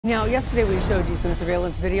Now, yesterday we showed you some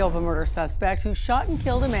surveillance video of a murder suspect who shot and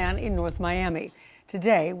killed a man in North Miami.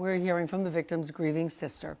 Today, we're hearing from the victim's grieving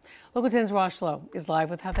sister. Local 10's Rosh Lowe is live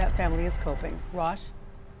with how that family is coping. Rosh?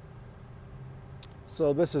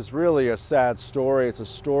 So this is really a sad story. It's a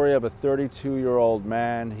story of a 32-year-old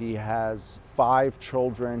man. He has 5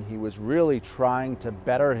 children. He was really trying to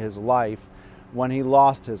better his life when he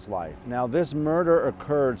lost his life. Now, this murder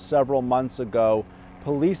occurred several months ago.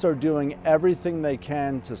 Police are doing everything they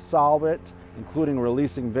can to solve it, including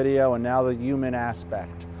releasing video and now the human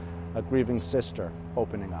aspect, a grieving sister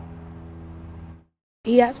opening up.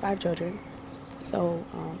 He has 5 children, so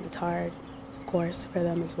it's hard, of course, for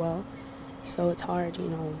them as well. So it's hard,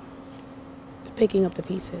 picking up the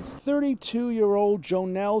pieces. 32-year-old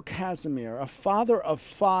Joanel Casimir, a father of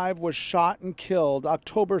 5, was shot and killed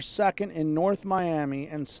October 2nd in North Miami,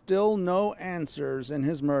 and still no answers in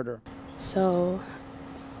his murder.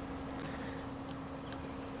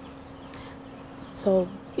 So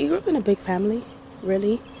he grew up in a big family,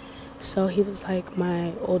 really. So he was like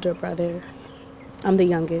my older brother. I'm the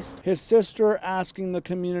youngest. His sister asking the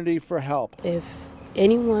community for help. If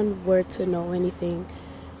anyone were to know anything,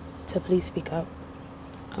 to please speak up.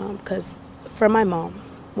 Because for my mom,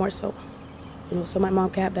 more so. So my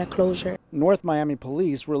mom can have that closure. North Miami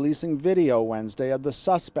police releasing video Wednesday of the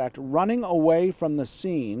suspect running away from the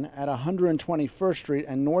scene at 121st Street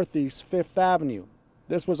and Northeast 5th Avenue.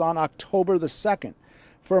 This was on October the 2nd.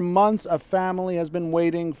 For months, a family has been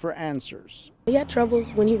waiting for answers. He had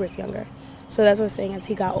troubles when he was younger. So that's what I'm saying. As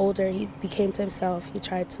he got older, he became to himself. He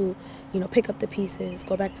tried to, pick up the pieces,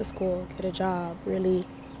 go back to school, get a job, really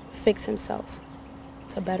fix himself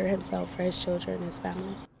to better himself for his children and his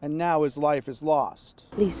family. And now his life is lost.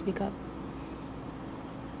 Please speak up.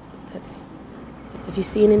 If you've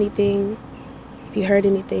seen anything, if you heard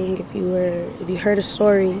anything, if you heard a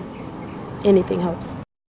story, anything helps.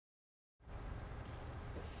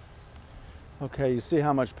 Okay, you see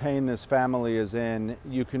how much pain this family is in.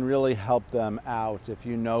 You can really help them out if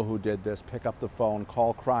you know who did this. Pick up the phone,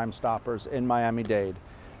 call Crime Stoppers in Miami-Dade.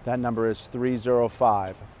 That number is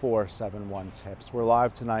 305-471-TIPS. We're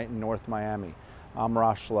live tonight in North Miami. I'm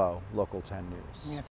Rosh Lowe, Local 10 News. Yes.